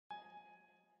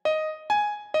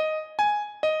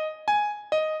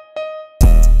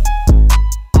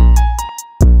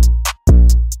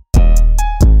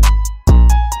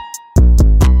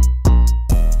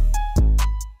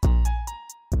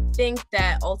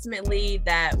ultimately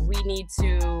that we need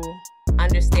to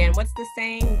understand, what's the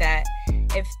saying, that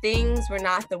if things were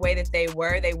not the way that they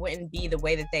were, they wouldn't be the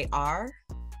way that they are.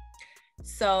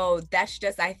 So that's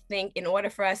just, I think, in order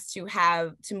for us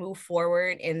to move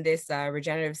forward in this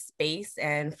regenerative space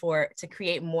and to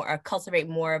create more, or cultivate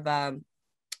more of a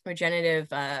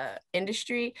regenerative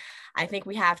industry, I think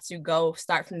we have to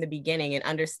start from the beginning and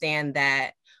understand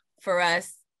that for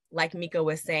us, like Miko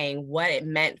was saying, what it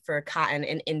meant for cotton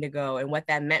and indigo and what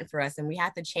that meant for us. And we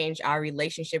have to change our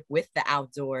relationship with the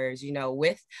outdoors,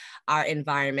 with our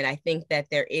environment. I think that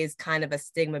there is kind of a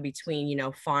stigma between,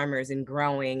 farmers and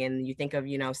growing, and you think of,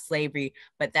 slavery,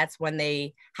 but that's when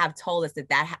they have told us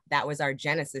that was our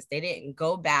genesis. They didn't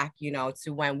go back,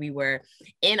 to when we were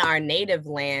in our native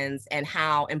lands and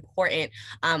how important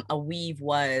a weave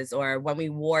was, or when we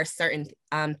wore certain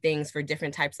things for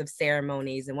different types of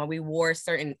ceremonies, and when we wore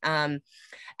certain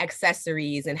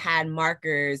accessories and had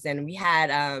markers, and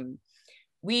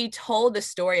we told the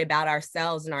story about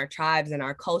ourselves and our tribes and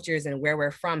our cultures and where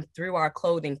we're from through our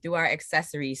clothing, through our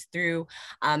accessories, through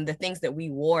the things that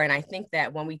we wore. And I think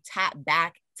that when we tap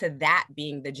back to that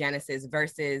being the genesis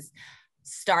versus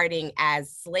starting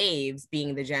as slaves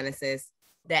being the genesis,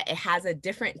 that it has a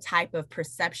different type of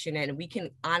perception, and we can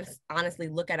honestly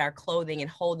look at our clothing and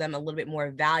hold them a little bit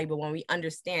more valuable when we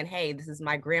understand, hey, this is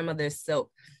my grandmother's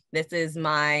silk. This is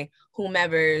my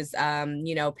whomever's,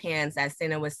 pants, as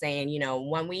Sina was saying.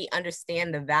 When we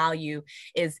understand the value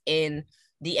is in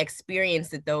the experience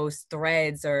that those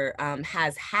threads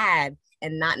has had,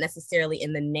 and not necessarily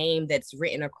in the name that's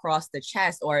written across the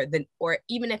chest, or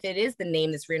even if it is the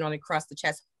name that's written across the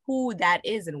chest, who that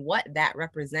is and what that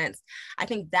represents. I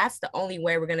think that's the only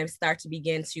way we're going to start to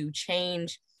begin to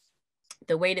change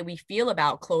the way that we feel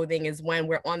about clothing, is when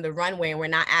we're on the runway and we're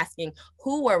not asking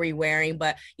who are we wearing,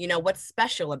 but what's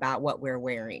special about what we're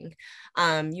wearing.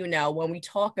 When we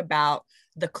talk about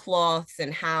the cloths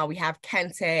and how we have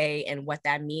kente and what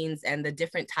that means, and the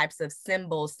different types of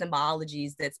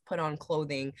symbologies that's put on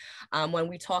clothing. When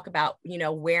we talk about,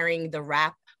 wearing the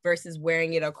wrap versus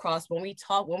wearing it across, when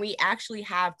we actually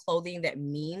have clothing that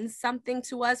means something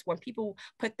to us, when people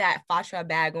put that fatra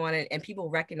bag on it and people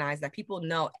recognize that, people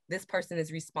know this person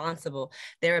is responsible,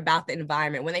 they're about the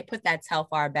environment. When they put that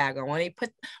telfar bag on,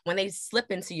 when they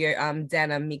slip into your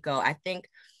denim, Miko, I think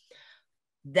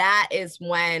that is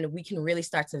when we can really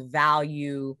start to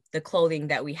value the clothing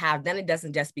that we have. Then it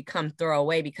doesn't just become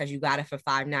throwaway because you got it for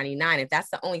 $5.99. If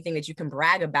that's the only thing that you can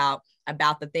brag about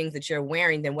the things that you're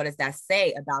wearing, then what does that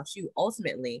say about you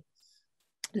ultimately?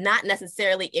 Not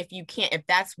necessarily if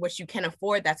that's what you can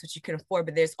afford, that's what you can afford,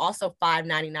 but there's also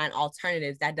 $5.99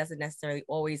 alternatives. That doesn't necessarily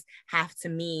always have to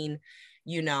mean,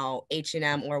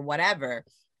 H&M or whatever.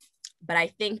 But I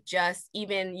think just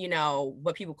even,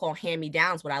 what people call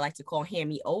hand-me-downs, what I like to call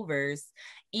hand-me-overs,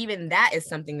 even that is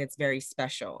something that's very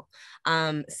special.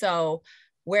 So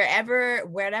wherever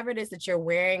it is that you're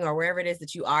wearing, or wherever it is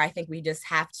that you are, I think we just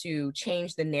have to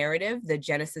change the narrative, the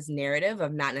Genesis narrative,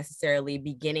 of not necessarily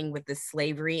beginning with the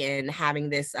slavery and having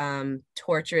this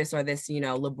torturous or this,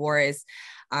 laborious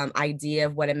idea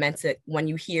of what it meant to, when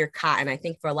you hear cotton. I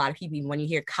think for a lot of people, when you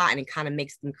hear cotton, it kind of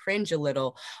makes them cringe a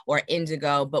little, or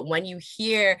indigo. But when you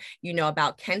hear,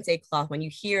 about kente cloth, when you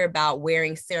hear about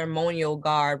wearing ceremonial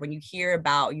garb, when you hear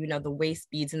about, the waist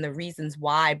beads and the reasons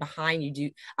why behind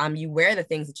you wear the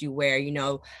things that you wear,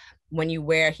 when you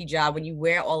wear hijab, when you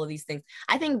wear all of these things,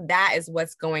 I think that is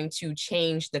what's going to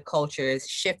change the cultures,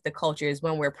 shift the cultures,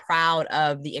 when we're proud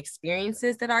of the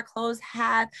experiences that our clothes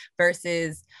have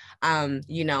versus,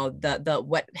 the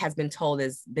what has been told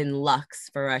has been luxe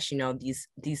for us,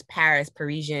 these Paris,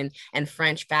 Parisian, and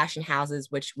French fashion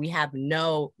houses, which we have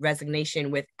no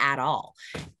resignation with at all.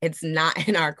 It's not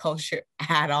in our culture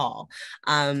at all.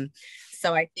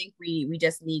 So I think we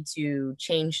just need to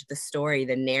change the story,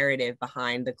 the narrative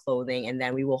behind the clothing, and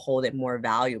then we will hold it more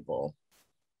valuable.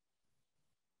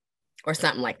 Or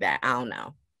something like that. I don't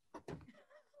know.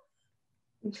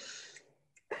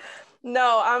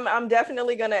 No, I'm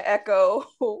definitely gonna echo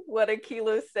what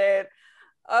Akilah said.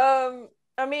 I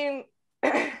mean,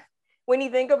 when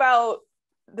you think about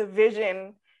the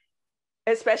vision,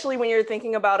 especially when you're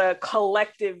thinking about a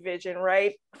collective vision,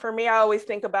 right? For me, I always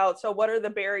think about, so what are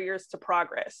the barriers to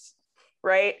progress,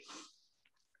 right?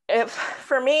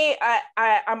 For me,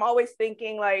 I'm always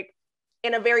thinking like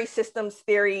in a very systems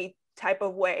theory type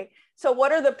of way. So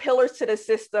what are the pillars to the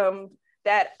system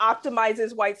that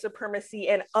optimizes white supremacy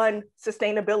and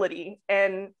unsustainability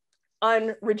and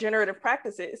unregenerative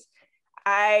practices?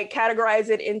 I categorize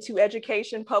it into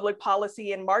education, public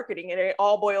policy, and marketing, and it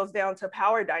all boils down to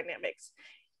power dynamics.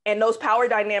 And those power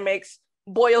dynamics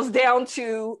boils down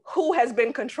to who has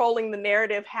been controlling the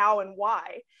narrative, how and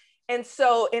why. And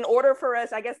so in order for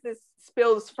us, I guess this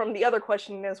spills from the other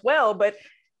question as well, but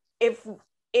if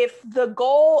the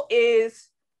goal is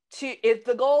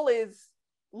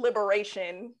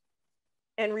liberation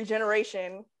and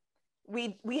regeneration,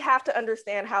 we have to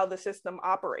understand how the system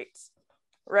operates,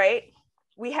 right?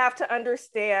 We have to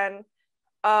understand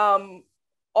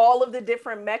all of the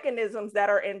different mechanisms that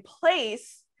are in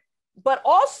place, but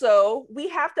also we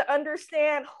have to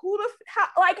understand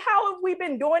how have we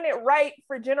been doing it right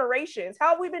for generations? How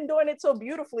have we been doing it so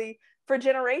beautifully for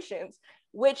generations?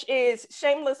 Which is,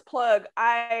 shameless plug,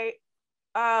 I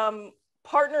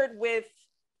partnered with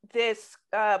this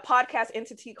podcast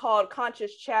entity called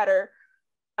Conscious Chatter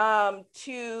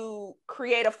to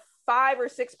create a 5 or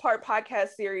 6 part podcast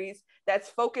series that's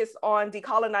focused on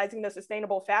decolonizing the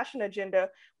sustainable fashion agenda,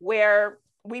 where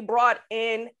we brought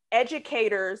in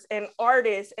educators and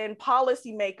artists and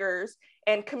policymakers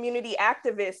and community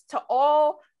activists to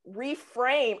all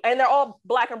reframe, and they're all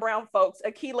Black and brown folks.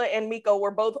 Akilah and Miko were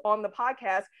both on the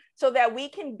podcast, so that we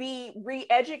can be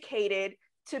re-educated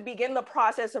to begin the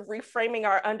process of reframing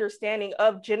our understanding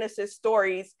of Genesis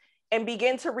stories and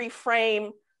begin to reframe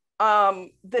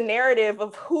the narrative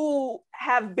of who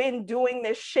have been doing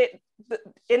this shit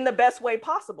in the best way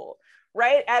possible,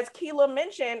 right? As Keela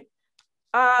mentioned,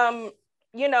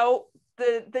 you know,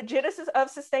 the genesis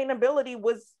of sustainability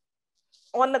was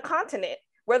on the continent,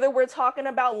 whether we're talking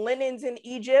about linens in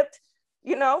Egypt,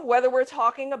 you know, whether we're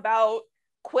talking about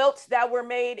quilts that were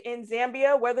made in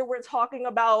Zambia, whether we're talking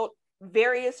about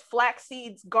various flax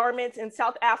seeds garments in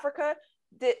South Africa,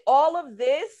 all of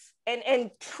this and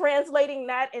translating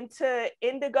that into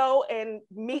indigo and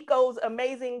Miko's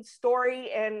amazing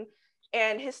story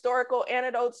and historical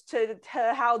anecdotes to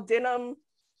how denim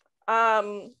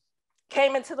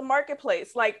came into the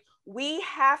marketplace. Like, we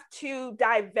have to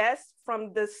divest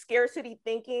from the scarcity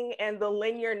thinking and the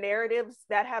linear narratives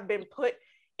that have been put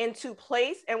into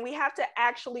place, and we have to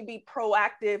actually be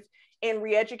proactive in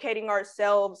re-educating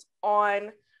ourselves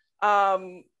on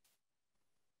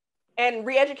and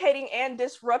re-educating and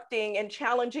disrupting and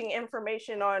challenging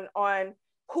information on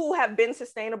who have been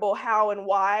sustainable, how and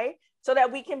why, so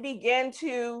that we can begin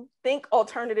to think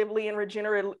alternatively and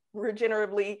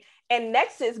regeneratively, and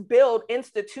next is build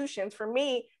institutions. For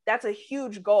me, that's a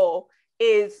huge goal,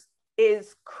 is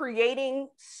creating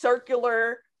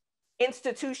circular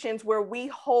institutions where we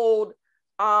hold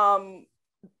a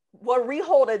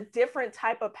different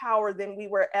type of power than we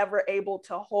were ever able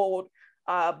to hold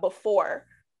before,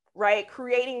 right?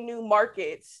 Creating new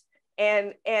markets.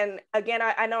 And again,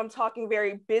 I know I'm talking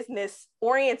very business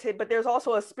oriented, but there's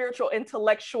also a spiritual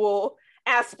intellectual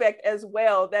aspect as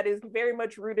well that is very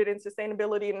much rooted in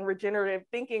sustainability and regenerative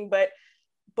thinking. But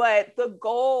the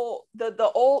goal,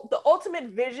 the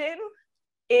ultimate vision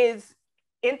is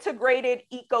integrated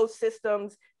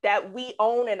ecosystems that we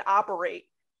own and operate.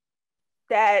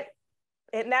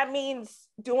 And that means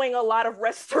doing a lot of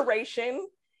restoration,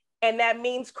 and that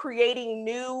means creating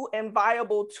new and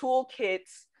viable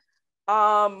toolkits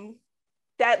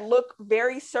that look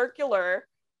very circular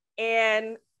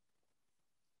and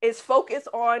is focused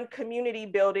on community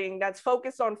building, that's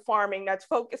focused on farming, that's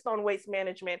focused on waste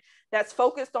management, that's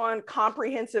focused on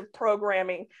comprehensive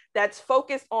programming, that's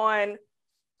focused on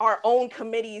our own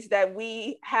committees that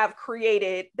we have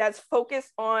created, that's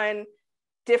focused on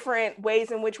different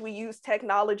ways in which we use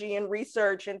technology and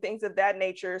research and things of that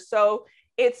nature. So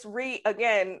it's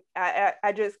again,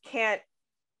 I just can't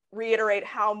reiterate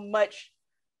how much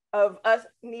of us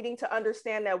needing to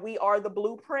understand that we are the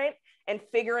blueprint and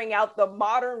figuring out the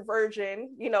modern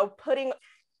version, you know, putting,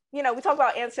 you know, we talk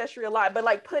about ancestry a lot, but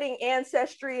like putting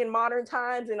ancestry in modern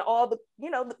times and all the, you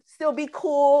know, still be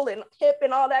cool and hip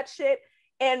and all that shit,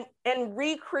 and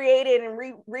recreating and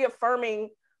reaffirming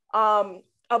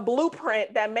a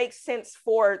blueprint that makes sense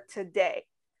for today.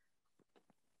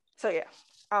 So yeah,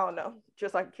 I don't know.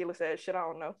 Just like Akilah said, shit, I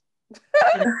don't know.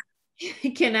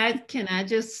 Can I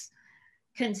just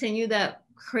continue that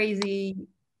crazy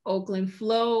Oakland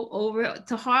flow over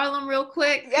to Harlem real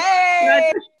quick?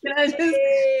 Yay! It's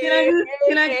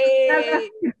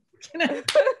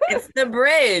the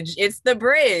bridge. It's the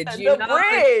bridge. It's the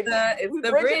bridge. It's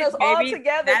the bridge, us all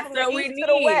together. That's from the east to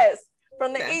the west.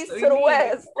 From the east to the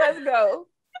west. Let's go.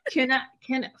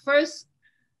 First,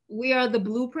 we are the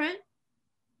blueprint.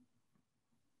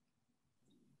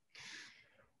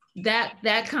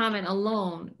 That comment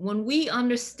alone, when we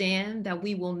understand that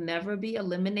we will never be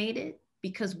eliminated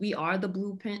because we are the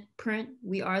blueprint,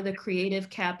 we are the creative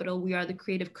capital, we are the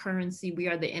creative currency, we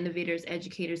are the innovators,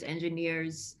 educators,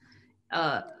 engineers,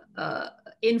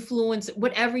 influence,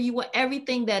 whatever you want,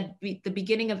 everything that the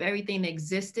beginning of everything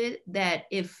existed, that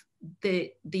if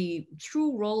the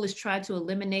true role is try to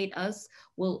eliminate us,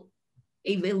 will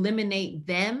eliminate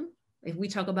them. If we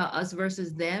talk about us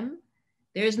versus them,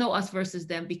 there is no us versus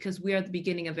them, because we are the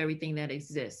beginning of everything that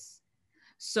exists.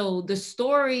 So the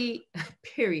story,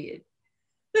 period.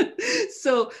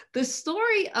 So the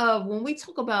story of, when we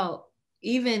talk about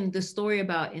even the story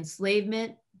about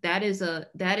enslavement, that is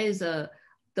the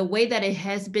way that it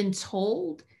has been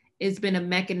told, it's been a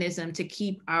mechanism to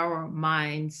keep our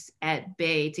minds at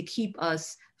bay, to keep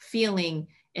us feeling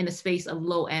in a space of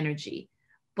low energy.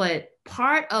 But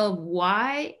part of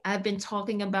why I've been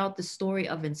talking about the story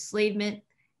of enslavement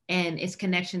and its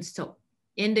connections to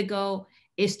indigo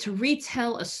is to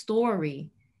retell a story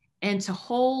and to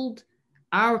hold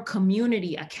our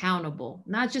community accountable,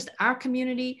 not just our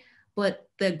community, but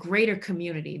the greater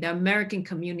community, the American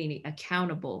community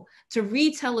accountable, to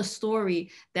retell a story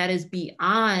that is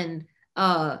beyond,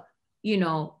 you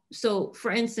know. So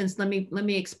for instance, let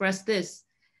me express this.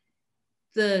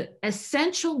 The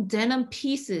essential denim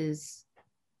pieces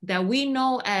that we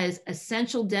know as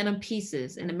essential denim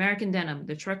pieces in American denim,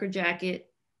 the trucker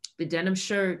jacket, the denim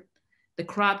shirt, the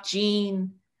crop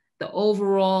jean, the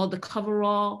overall, the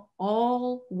coverall,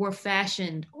 all were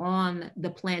fashioned on the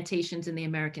plantations in the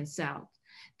American South.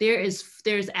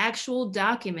 There's actual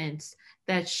documents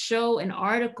that show an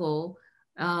article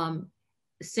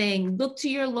saying, look to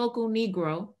your local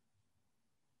Negro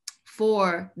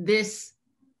for this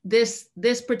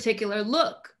particular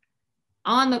look.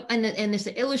 And it's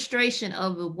an illustration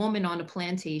of a woman on a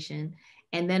plantation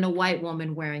and then a white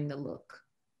woman wearing the look.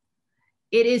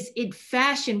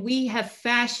 We have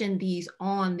fashioned these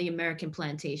on the American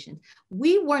plantations.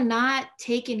 We were not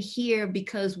taken here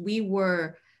because we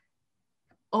were,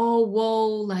 oh, whoa,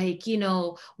 like, you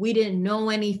know, we didn't know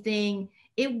anything.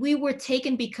 We were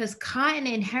taken because cotton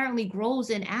inherently grows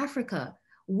in Africa.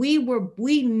 We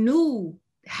knew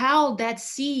how that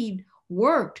seed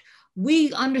worked.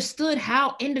 We understood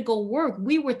how indigo worked.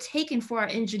 We were taken for our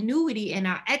ingenuity and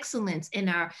our excellence and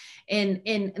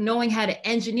and knowing how to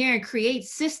engineer and create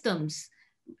systems,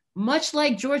 much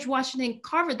like George Washington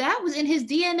Carver. That was in his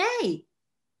DNA.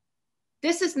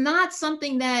 This is not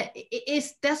something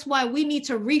that's why we need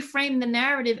to reframe the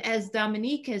narrative, as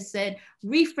Dominque has said,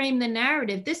 reframe the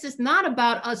narrative. This is not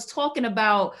about us talking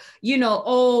about, you know,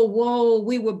 oh, whoa,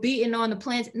 we were beaten on the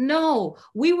plants. No,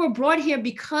 we were brought here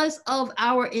because of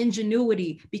our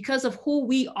ingenuity, because of who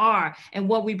we are and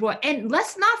what we brought. And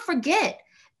let's not forget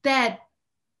that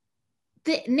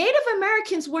the Native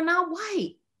Americans were not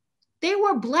white. They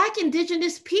were Black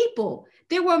indigenous people.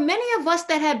 There were many of us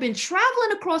that had been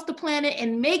traveling across the planet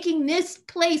and making this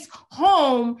place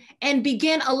home and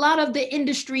began a lot of the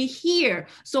industry here.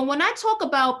 So when I talk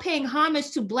about paying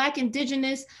homage to Black,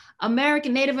 indigenous,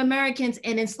 American, Native Americans,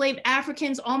 and enslaved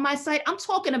Africans on my site, I'm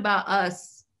talking about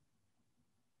us.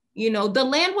 You know, the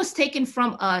land was taken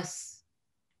from us.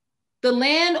 The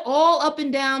land all up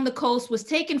and down the coast was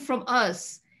taken from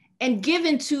us and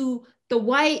given to the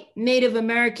white Native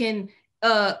American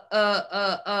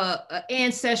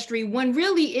ancestry, when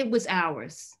really it was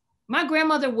ours. My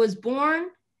grandmother was born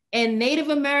and Native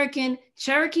American,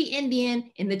 Cherokee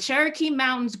Indian in the Cherokee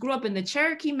Mountains, grew up in the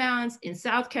Cherokee Mountains in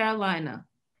South Carolina.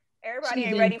 Everybody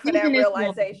ain't ready for that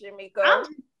realization, Miko.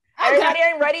 Everybody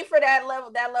ain't ready for that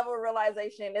level of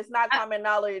realization. It's not common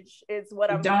knowledge. It's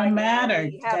what I'm. It don't matter.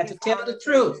 You got to tell the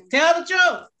truth. Tell the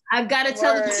truth. I gotta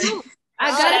tell the truth. I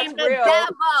gotta tell the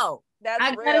demo.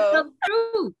 I gotta tell the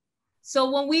truth.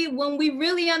 So when we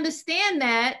really understand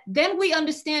that, then we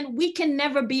understand we can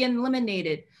never be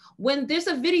eliminated. When there's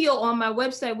a video on my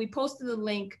website, we posted the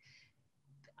link.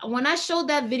 When I showed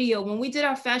that video, when we did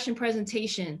our fashion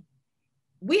presentation,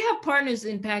 we have partners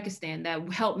in Pakistan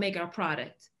that help make our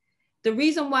product. The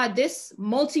reason why this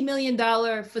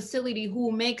multi-million-dollar facility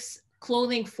who makes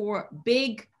clothing for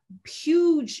big,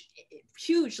 huge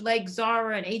like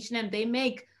Zara and H&M,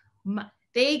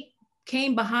 they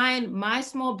came behind my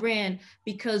small brand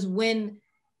because when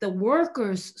the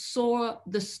workers saw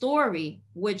the story,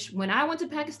 which when I went to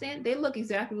Pakistan, they look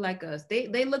exactly like us.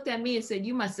 They looked at me and said,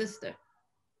 "You my sister,"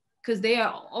 because they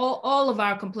are all of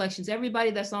our complexions.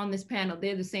 Everybody that's on this panel,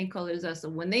 they're the same color as us. So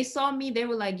when they saw me, they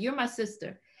were like, "You're my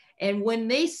sister." And when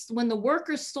the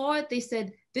workers saw it, they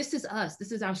said, "This is us.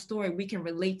 This is our story. We can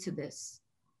relate to this."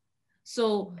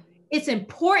 So it's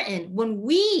important when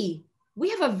we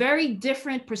have a very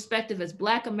different perspective as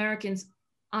Black Americans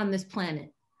on this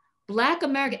planet. Black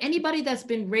America, anybody that's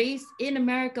been raised in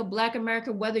America, Black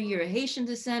America, whether you're a Haitian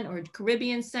descent or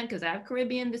Caribbean descent, because I have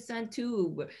Caribbean descent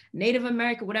too, Native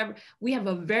American, whatever, we have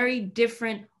a very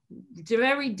different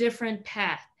very different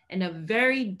path and a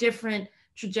very different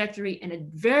trajectory and a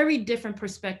very different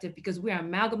perspective, because we are an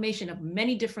amalgamation of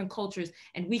many different cultures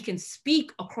and we can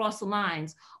speak across the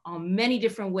lines on many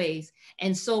different ways.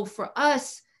 And so for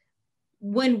us,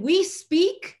 when we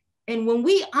speak and when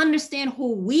we understand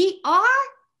who we are,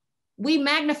 we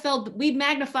magnify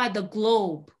the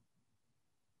globe.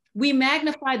 We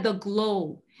magnify the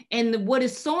globe. And what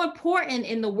is so important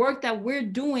in the work that we're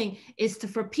doing is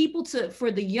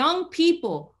for the young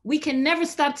people, we can never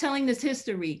stop telling this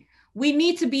history. We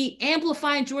need to be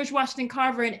amplifying George Washington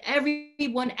Carver and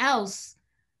everyone else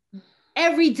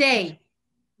every day.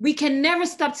 We can never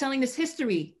stop telling this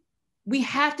history. We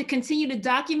have to continue to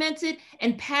document it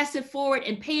and pass it forward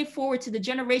and pay it forward to the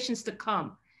generations to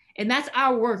come. And that's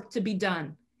our work to be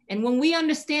done. And when we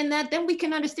understand that, then we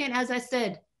can understand, as I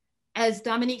said, as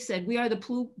Dominque said, we are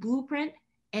the blueprint.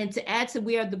 And to add to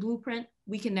we are the blueprint,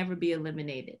 we can never be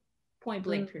eliminated. Point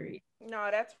blank, period. No,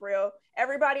 that's real.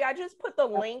 Everybody, I just put the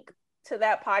link to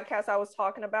that podcast I was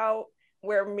talking about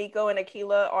where Miko and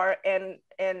Akilah are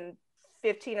and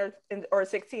 15 or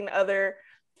 16 other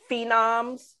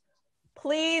phenoms.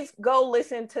 Please go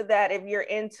listen to that if you're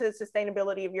into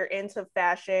sustainability, if you're into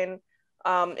fashion,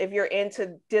 if you're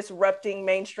into disrupting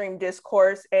mainstream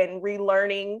discourse and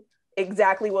relearning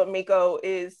exactly what Miko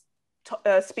is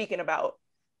speaking about,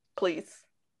 please.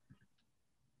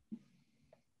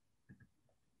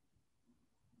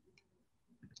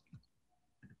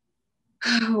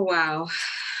 Oh, wow.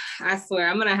 I swear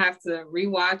I'm gonna have to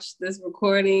rewatch this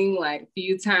recording like a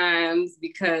few times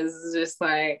because it's just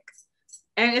like,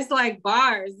 and it's like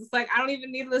bars. It's like I don't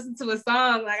even need to listen to a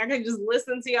song. Like I can just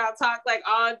listen to y'all talk like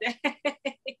all day.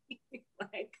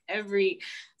 Like every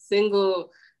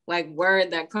single like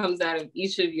word that comes out of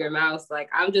each of your mouths. Like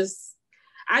I just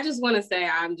want to say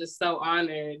I'm just so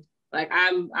honored. Like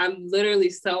I'm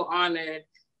literally so honored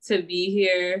to be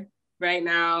here right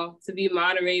now, to be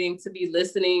moderating, to be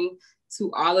listening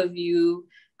to all of you.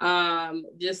 I'm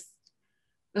just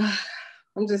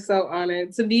so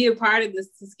honored to be a part of this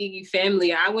Tuskegee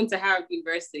family. I went to Howard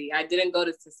University. I didn't go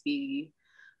to Tuskegee.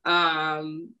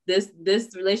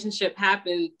 This relationship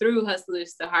happened through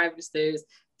Hustlers to Harvesters,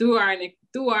 through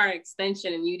our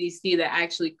extension in UDC that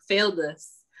actually failed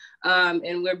us.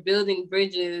 And we're building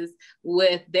bridges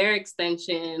with their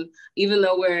extension, even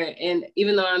though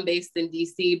I'm based in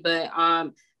DC, but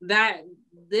that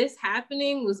this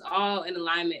happening was all in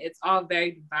alignment. It's all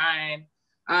very divine.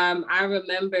 I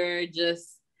remember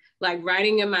just like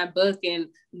writing in my book and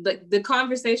the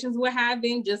conversations we're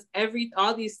having, just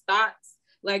all these thoughts,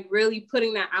 like really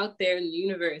putting that out there in the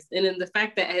universe. And then the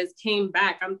fact that it has came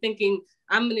back, I'm thinking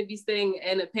I'm going to be sitting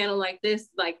in a panel like this,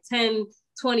 like 10,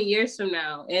 20 years from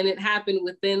now. And it happened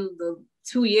within the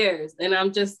 2 years. And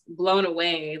I'm just blown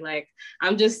away. Like,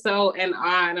 I'm just so in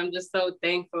awe and I'm just so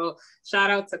thankful. Shout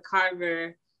out to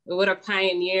Carver. What a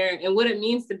pioneer and what it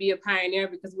means to be a pioneer,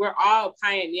 because we're all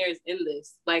pioneers in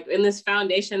this, like in this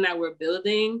foundation that we're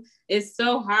building. It's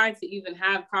so hard to even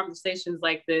have conversations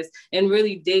like this and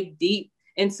really dig deep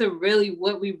into really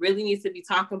what we really need to be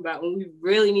talking about, what we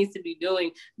really need to be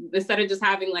doing, instead of just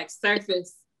having like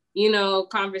surface,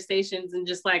 conversations and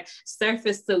just like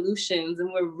surface solutions.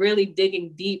 And we're really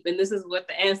digging deep. And this is what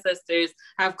the ancestors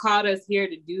have called us here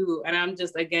to do. And I'm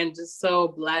just, again, just so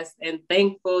blessed and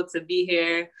thankful to be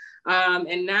here.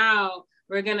 And now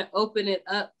we're going to open it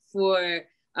up for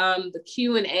the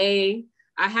Q&A.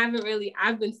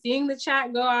 I've been seeing the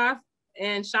chat go off,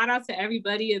 and shout out to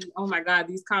everybody. And oh my God,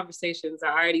 these conversations I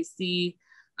already see.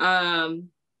 But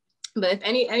if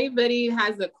anybody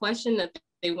has a question that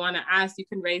they want to ask, you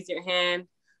can raise your hand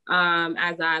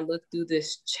as I look through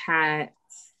this chat.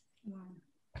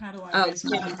 How do I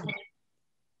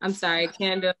I'm sorry,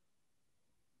 Kendall.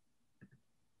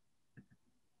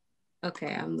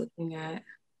 Okay, I'm looking at.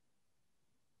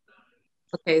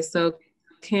 Okay, so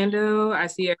Kendall, I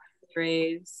see your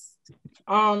raised.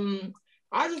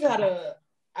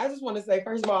 I just want to say,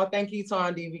 first of all, thank you,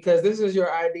 Tondi, because this was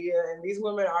your idea and these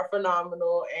women are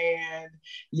phenomenal and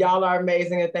y'all are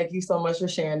amazing. And thank you so much for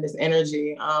sharing this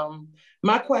energy.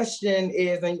 My question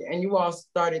is, and you all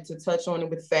started to touch on it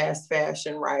with fast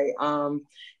fashion, right?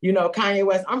 Kanye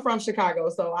West, I'm from Chicago,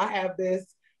 so I have this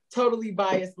totally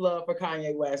biased love for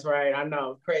Kanye West, right? I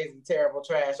know, crazy, terrible,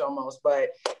 trash almost. But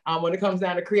when it comes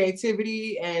down to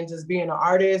creativity and just being an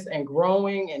artist and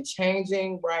growing and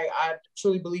changing, right? I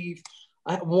truly believe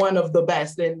one of the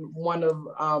best, and one of,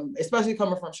 especially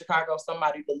coming from Chicago,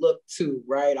 somebody to look to,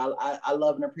 right? I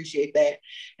love and appreciate that.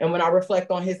 And when I reflect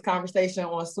on his conversation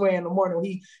on Sway in the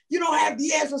Morning, you don't have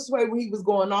the answer, Sway, when he was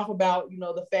going off about,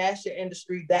 the fashion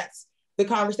industry, that's the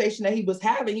conversation that he was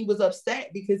having, he was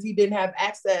upset because he didn't have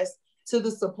access to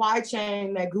the supply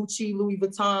chain that Gucci, Louis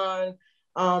Vuitton,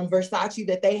 Versace,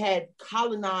 that they had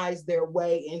colonized their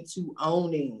way into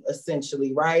owning,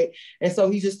 essentially, right? And so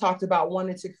he just talked about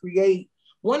wanting to create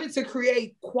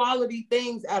quality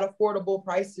things at affordable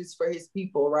prices for his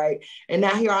people, right? And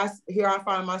now here I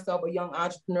find myself a young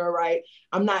entrepreneur, right?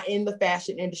 I'm not in the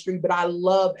fashion industry, but I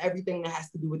love everything that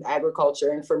has to do with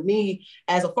agriculture. And for me,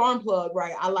 as a farm plug,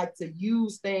 right, I like to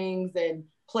use things and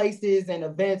places and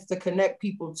events to connect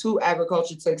people to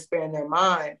agriculture to expand their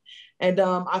mind. And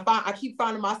I keep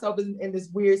finding myself in this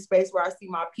weird space where I see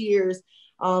my peers,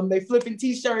 they flipping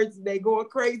t-shirts and they going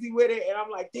crazy with it. And I'm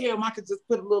like, damn, I could just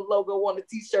put a little logo on the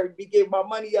t-shirt and be getting my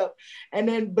money up.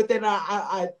 But then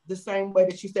I the same way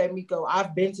that you said, Miko,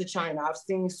 I've been to China. I've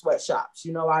seen sweatshops,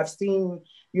 I've seen,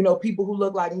 people who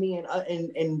look like me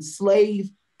in slave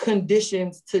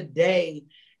conditions today,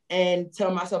 and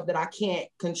tell myself that I can't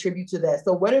contribute to that.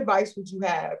 So what advice would you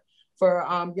have for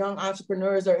young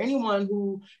entrepreneurs or anyone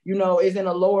who, is in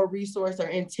a lower resource or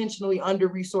intentionally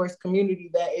under-resourced community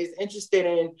that is interested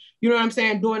in,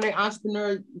 doing their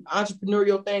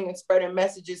entrepreneurial thing and spreading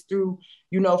messages through,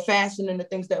 fashion and the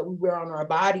things that we wear on our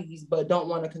bodies, but don't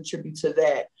want to contribute to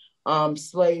that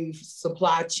slave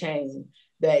supply chain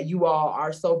that you all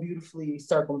are so beautifully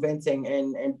circumventing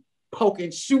and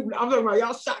poking, shooting. I'm talking about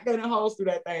y'all shotgunning holes through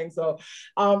that thing. So,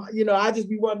 I just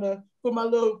be wanting to put my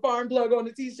little farm plug on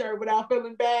the t-shirt without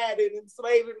feeling bad and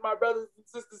enslaving my brothers and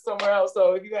sisters somewhere else.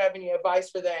 So if you have any advice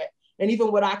for that, and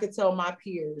even what I could tell my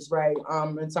peers, right,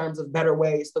 in terms of better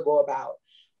ways to go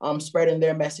about spreading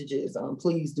their messages,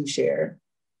 please do share.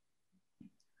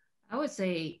 I would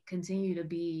say continue to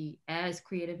be as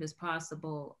creative as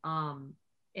possible.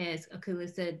 As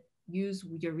Akilah said, use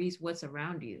what's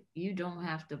around you. You don't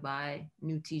have to buy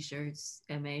new t-shirts.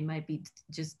 I mean, it might be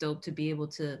just dope to be able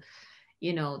to,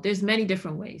 there's many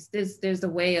different ways. There's the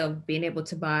way of being able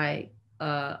to buy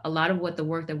a lot of what the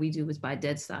work that we do is buy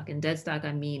dead stock. And dead stock,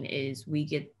 I mean, is we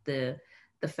get the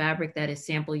fabric that is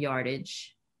sample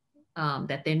yardage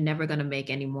that they're never going to make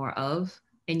any more of,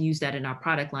 and use that in our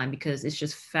product line because it's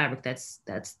just fabric that's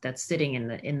sitting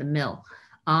in the mill.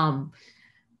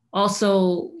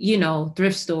 Also,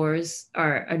 thrift stores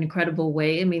are an incredible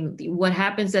way. I mean, what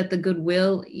happens at the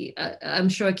Goodwill, I'm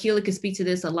sure Akilah could speak to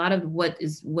this. A lot of what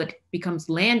becomes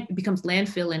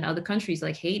landfill in other countries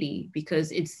like Haiti,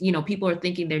 because it's, people are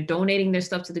thinking they're donating their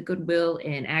stuff to the Goodwill,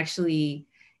 and actually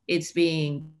it's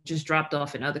being just dropped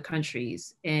off in other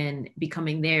countries and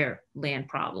becoming their land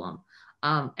problem.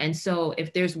 And so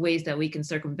if there's ways that we can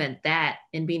circumvent that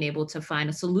and being able to find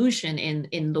a solution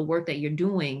in the work that you're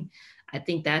doing, I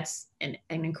think that's an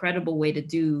incredible way to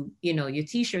do, your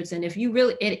t-shirts. And if you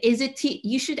really,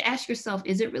 you should ask yourself,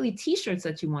 is it really t-shirts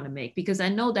that you want to make? Because I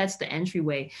know that's the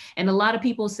entryway. And a lot of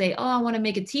people say, oh, I want to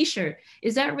make a t-shirt.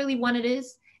 Is that really what it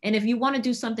is? And if you want to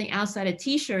do something outside of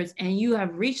t-shirts and you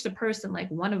have reached a person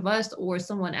like one of us or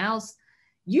someone else,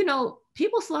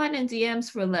 people slide in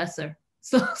DMs for lesser.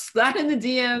 So slide in the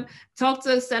DM, talk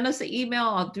to us, send us an email,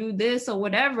 I'll do this or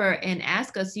whatever, and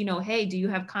ask us, hey, do you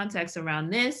have contacts around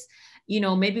this?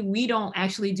 Maybe we don't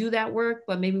actually do that work,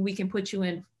 but maybe we can put you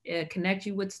in, connect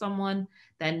you with someone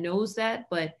that knows that.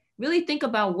 But really think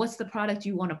about what's the product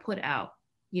you want to put out,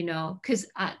 because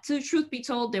to truth be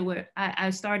told, I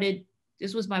started,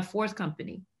 this was my fourth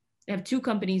company. I have two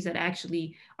companies that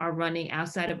actually are running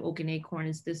outside of Oak and Acorn.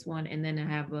 It's this one, and then I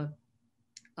have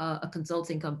a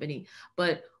consulting company.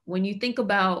 But when you think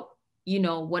about,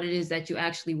 what it is that you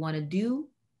actually want to do,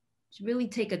 really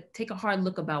take a hard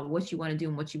look about what you want to do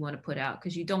and what you want to put out,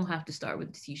 because you don't have to start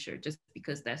with the t-shirt just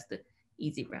because that's the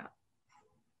easy route.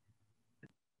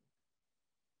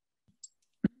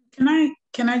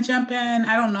 Can I jump in?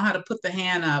 I don't know how to put the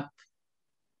hand up.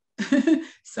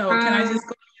 So can I just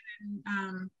go ahead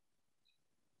and,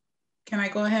 can I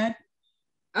go ahead?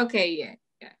 Okay, yeah.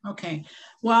 Okay.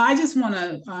 Well, I just want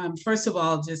to, first of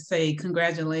all, just say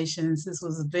congratulations. This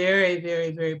was very,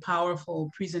 very, very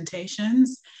powerful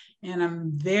presentations. And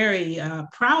I'm very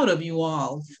proud of you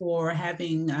all for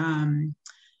having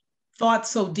thought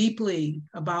so deeply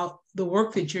about the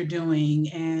work that you're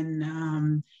doing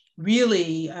and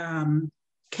really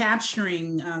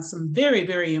capturing some very,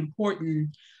 very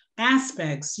important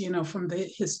aspects, from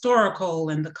the historical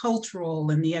and the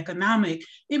cultural and the economic.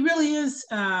 It really is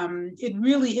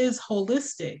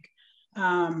holistic,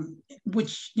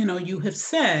 which, you have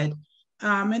said.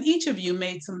 And each of you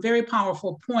made some very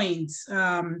powerful points.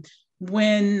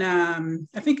 When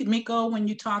I think, Miko, when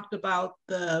you talked about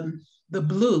the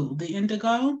blue, the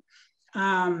indigo,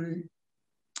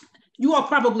 you all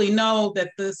probably know that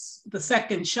the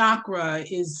second chakra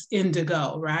is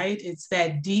indigo, right? It's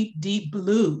that deep, deep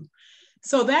blue.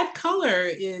 So that color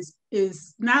is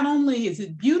not only is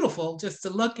it beautiful just to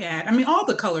look at, I mean, all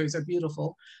the colors are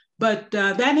beautiful, but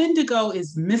that indigo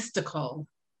is mystical.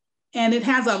 And it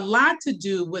has a lot to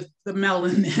do with the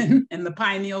melanin and the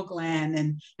pineal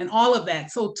gland and all of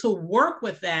that. So to work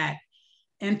with that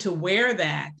and to wear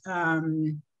that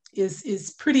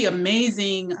is pretty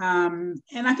amazing.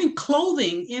 And I think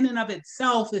clothing in and of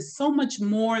itself is so much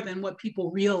more than what people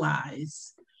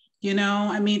realize. You know,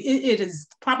 I mean, it is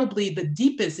probably the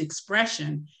deepest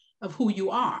expression of who you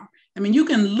are. I mean, you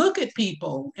can look at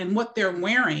people and what they're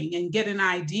wearing and get an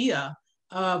idea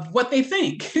of what they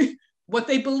think, what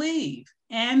they believe,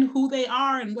 and who they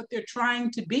are and what they're trying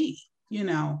to be, you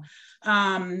know.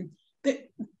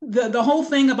 The whole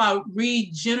thing about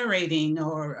regenerating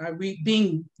or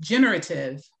being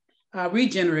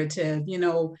regenerative, you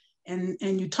know,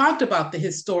 and you talked about the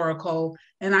historical,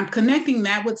 and I'm connecting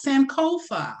that with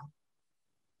Sankofa,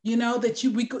 you know, that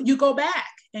you go back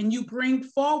and you bring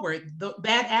forward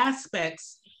that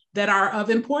aspects that are of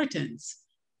importance,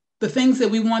 the things that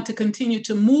we want to continue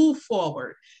to move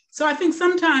forward. So I think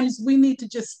sometimes we need to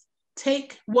just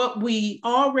take what we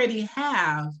already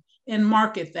have and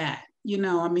market that. You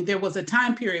know, I mean, there was a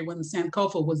time period when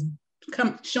Sankofa was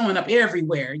showing up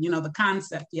everywhere, you know, the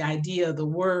concept, the idea, the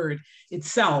word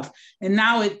itself. And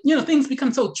now things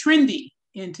become so trendy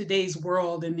in today's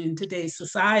world and in today's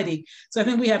society. So I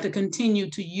think we have to continue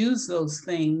to use those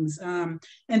things and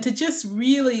to just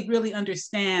really, really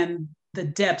understand the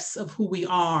depths of who we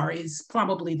are is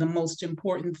probably the most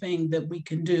important thing that we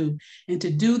can do. And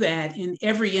to do that in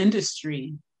every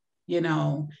industry, you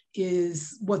know,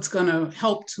 is what's going to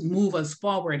help to move us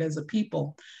forward as a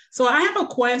people. So I have a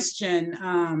question.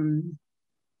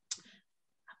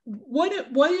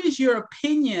 What is your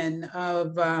opinion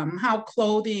of how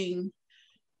clothing,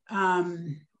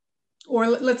 or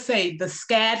let's say the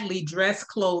scantily dress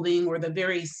clothing or the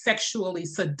very sexually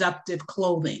seductive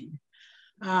clothing,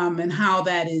 and how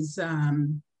that is,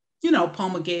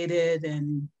 promulgated,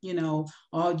 and,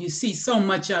 you see so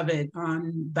much of it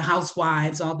on the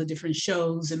Housewives, all the different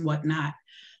shows and whatnot.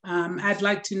 I'd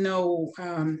like to know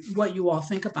what you all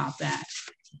think about that,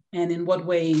 and in what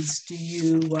ways do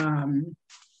you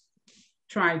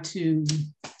try to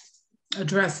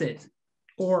address it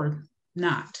or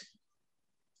not?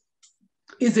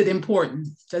 Is it important?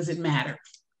 Does it matter?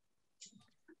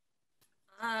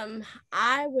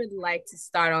 I would like to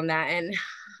start on that. And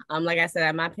like I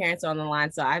said, my parents are on the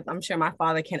line, so I'm sure my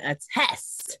father can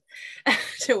attest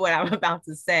to what I'm about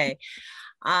to say.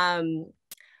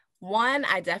 One,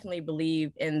 I definitely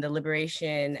believe in the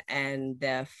liberation and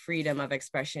the freedom of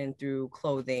expression through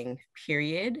clothing,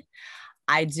 period.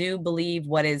 I do believe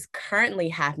what is currently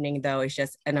happening, though, is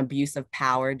just an abuse of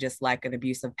power, just like an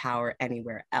abuse of power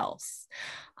anywhere else.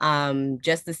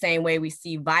 Just the same way we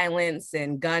see violence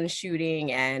and gun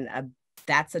shooting, and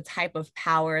that's a type of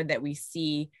power that we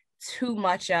see too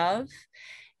much of.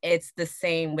 It's the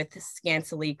same with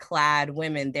scantily clad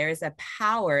women. There is a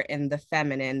power in the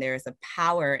feminine. There is a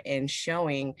power in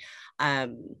showing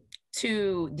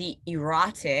to the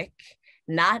erotic,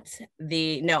 in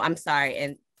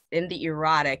the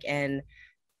erotic, and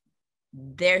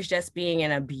there's just being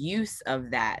an abuse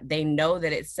of that. They know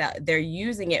that they're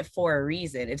using it for a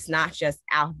reason. It's not just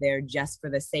out there just for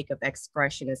the sake of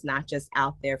expression. It's not just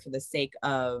out there for the sake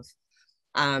of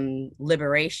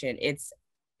liberation. It's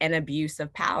an abuse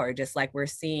of power, just like we're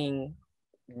seeing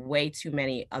way too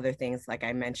many other things, like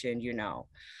I mentioned,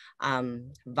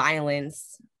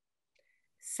 violence,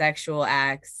 sexual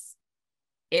acts.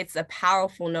 It's a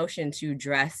powerful notion to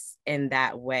dress in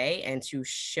that way and to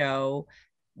show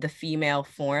the female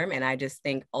form. And I just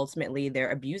think ultimately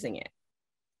they're abusing it.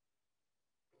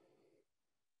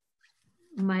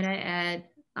 Might I add,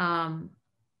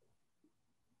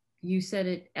 you said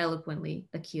it eloquently,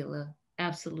 Akilah,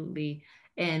 absolutely.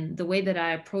 And the way that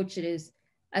I approach it is,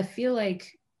 I feel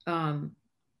like Ms.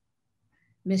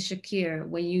 Shakir,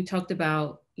 when you talked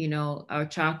about, our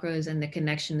chakras and the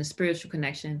connection, the spiritual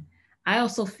connection, I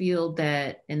also feel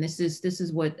that, and this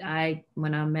is what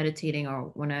when I'm meditating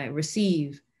or when I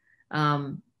receive,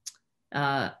 I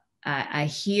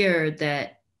hear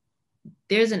that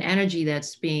there's an energy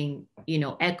that's being,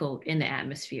 echoed in the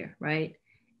atmosphere, right?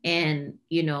 And,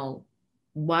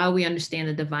 while we understand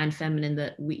the divine feminine,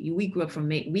 that we grew up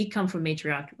we come from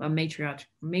matriarchal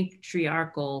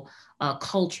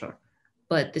culture,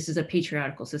 but this is a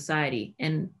patriarchal society.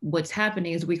 And what's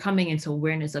happening is we're coming into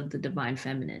awareness of the divine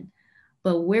feminine.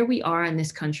 But where we are in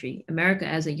this country, America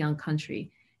as a young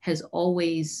country has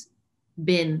always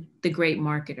been the great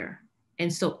marketer.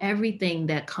 And so everything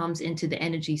that comes into the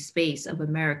energy space of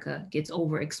America gets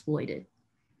overexploited.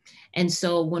 And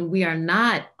so when we are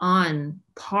not on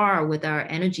par with our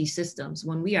energy systems,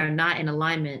 when we are not in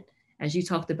alignment, as you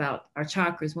talked about our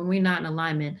chakras, when we're not in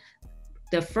alignment,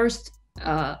 the first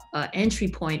entry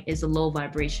point is a low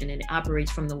vibration, and it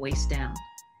operates from the waist down.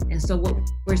 And so what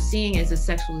we're seeing is a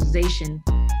sexualization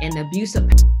and abuse of